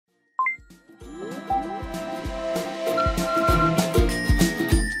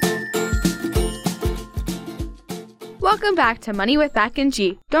Welcome back to Money with Mac and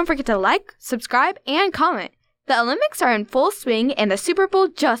G. Don't forget to like, subscribe, and comment. The Olympics are in full swing and the Super Bowl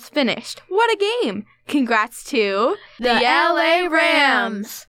just finished. What a game! Congrats to the LA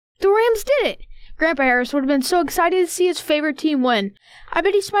Rams! The Rams did it! Grandpa Harris would have been so excited to see his favorite team win. I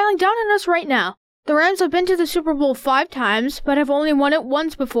bet he's smiling down at us right now. The Rams have been to the Super Bowl 5 times, but have only won it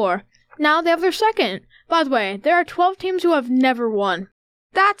once before. Now they have their second. By the way, there are 12 teams who have never won.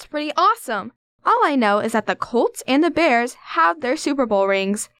 That's pretty awesome. All I know is that the Colts and the Bears have their Super Bowl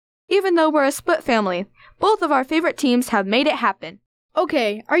rings. Even though we're a split family, both of our favorite teams have made it happen.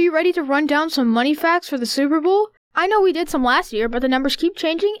 Okay, are you ready to run down some money facts for the Super Bowl? I know we did some last year, but the numbers keep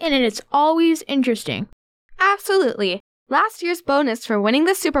changing and it's always interesting. Absolutely. Last year's bonus for winning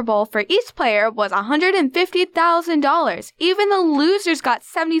the Super Bowl for each player was $150,000. Even the losers got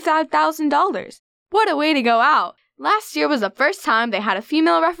 $75,000. What a way to go out. Last year was the first time they had a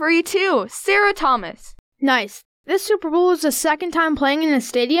female referee too, Sarah Thomas. Nice. This Super Bowl was the second time playing in a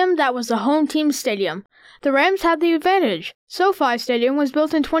stadium that was the home team's stadium. The Rams had the advantage. SoFi Stadium was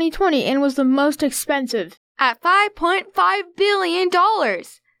built in 2020 and was the most expensive. At $5.5 billion.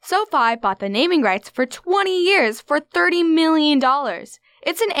 SoFi bought the naming rights for 20 years for $30 million.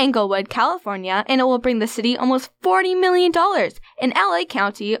 It's in Englewood, California, and it will bring the city almost $40 million, and LA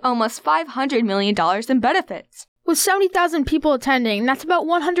County almost $500 million in benefits. With 70,000 people attending, that's about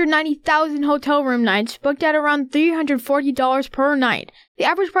 190,000 hotel room nights, booked at around $340 per night. The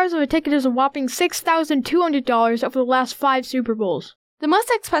average price of a ticket is a whopping $6,200 over the last 5 Super Bowls. The most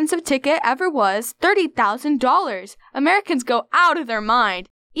expensive ticket ever was $30,000. Americans go out of their mind.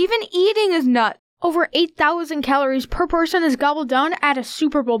 Even eating is nuts. Over 8,000 calories per person is gobbled down at a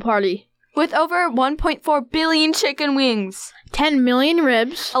Super Bowl party. With over 1.4 billion chicken wings, 10 million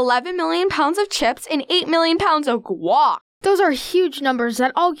ribs, 11 million pounds of chips, and 8 million pounds of guac. Those are huge numbers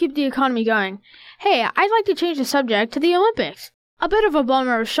that all keep the economy going. Hey, I'd like to change the subject to the Olympics. A bit of a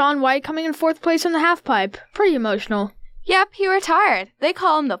bummer of Shaun White coming in 4th place in the halfpipe. Pretty emotional. Yep, he retired. They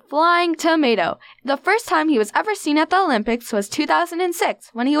call him the Flying Tomato. The first time he was ever seen at the Olympics was 2006,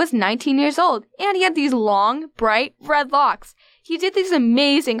 when he was 19 years old, and he had these long, bright, red locks. He did these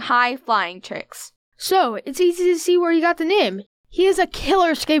amazing high-flying tricks. So, it's easy to see where he got the name. He is a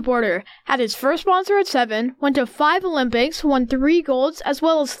killer skateboarder, had his first sponsor at 7, went to 5 Olympics, won 3 golds, as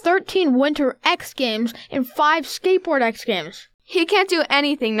well as 13 Winter X Games and 5 Skateboard X Games. He can't do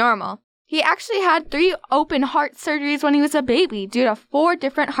anything normal. He actually had 3 open heart surgeries when he was a baby due to 4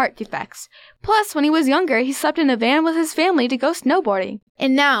 different heart defects. Plus, when he was younger, he slept in a van with his family to go snowboarding.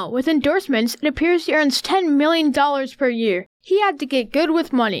 And now, with endorsements, it appears he earns $10 million per year. He had to get good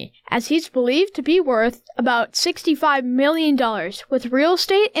with money, as he's believed to be worth about $65 million with real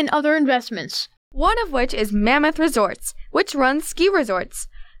estate and other investments. One of which is Mammoth Resorts, which runs ski resorts.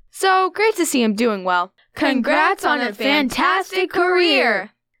 So, great to see him doing well. Congrats on a fantastic career!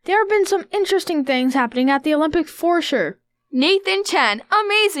 There have been some interesting things happening at the Olympics for sure. Nathan Chen,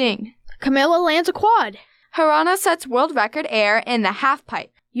 amazing! Camilla lands a quad. Harana sets world record air in the halfpipe.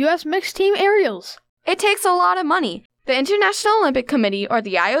 U.S. mixed team aerials. It takes a lot of money. The International Olympic Committee, or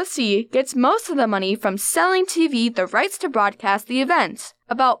the IOC, gets most of the money from selling TV the rights to broadcast the events.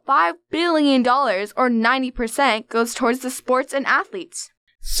 About $5 billion, or 90%, goes towards the sports and athletes.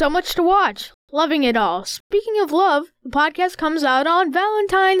 So much to watch. Loving it all. Speaking of love, the podcast comes out on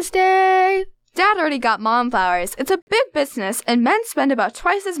Valentine's Day. Dad already got mom flowers. It's a big business, and men spend about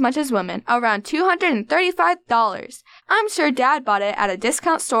twice as much as women, around $235. I'm sure Dad bought it at a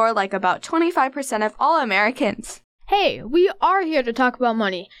discount store like about 25% of all Americans. Hey, we are here to talk about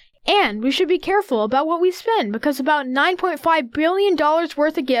money. And we should be careful about what we spend because about $9.5 billion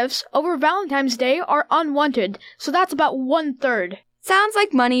worth of gifts over Valentine's Day are unwanted, so that's about 1/3. Sounds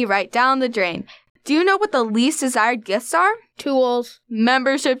like money right down the drain. Do you know what the least desired gifts are? Tools.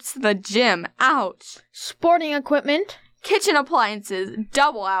 Memberships to the gym. Ouch. Sporting equipment. Kitchen appliances.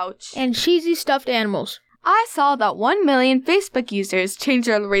 Double ouch. And cheesy stuffed animals. I saw that 1 million Facebook users changed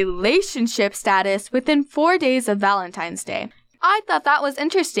their relationship status within 4 days of Valentine's Day. I thought that was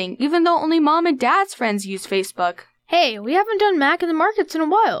interesting, even though only mom and dad's friends use Facebook. Hey, we haven't done Mac in the markets in a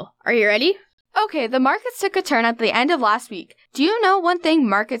while. Are you ready? Okay, the markets took a turn at the end of last week. Do you know one thing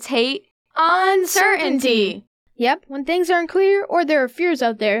markets hate? Uncertainty! Yep, when things aren't clear or there are fears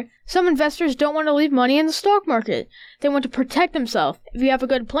out there, some investors don't want to leave money in the stock market. They want to protect themselves. If you have a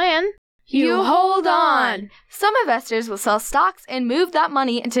good plan, you hold on! Some investors will sell stocks and move that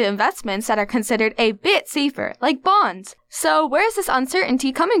money into investments that are considered a bit safer, like bonds. So where's this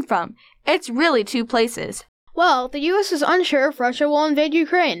uncertainty coming from? It's really 2 places. Well, the U.S. is unsure if Russia will invade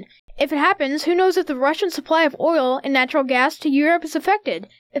Ukraine. If it happens, who knows if the Russian supply of oil and natural gas to Europe is affected?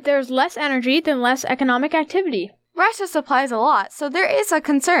 If there's less energy, then less economic activity. Russia supplies a lot, so there is a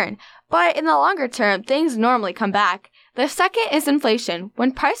concern. But in the longer term, things normally come back. The second is inflation.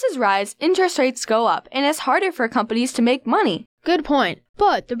 When prices rise, interest rates go up, and it's harder for companies to make money. Good point.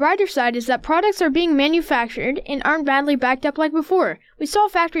 But the brighter side is that products are being manufactured and aren't badly backed up like before. We saw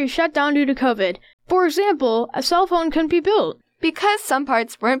factories shut down due to COVID. For example, a cell phone couldn't be built. Because some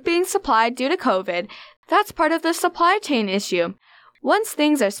parts weren't being supplied due to COVID, that's part of the supply chain issue. Once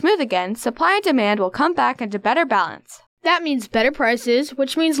things are smooth again, supply and demand will come back into better balance. That means better prices,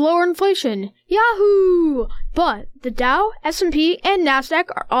 which means lower inflation. Yahoo! But the Dow, S&P, and Nasdaq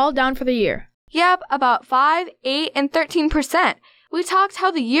are all down for the year. Yep, about 5, 8, and 13%. We talked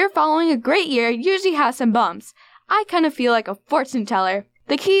how the year following a great year usually has some bumps. I kind of feel like a fortune teller.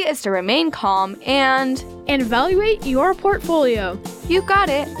 The key is to remain calm and evaluate your portfolio. You got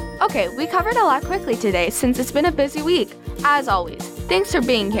it. Okay, we covered a lot quickly today since it's been a busy week. As always, thanks for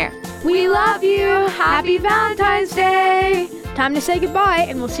being here. We love you. Happy Valentine's Day. Time to say goodbye,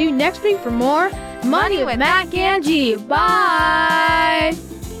 and we'll see you next week for more Money with Mac and G. Bye.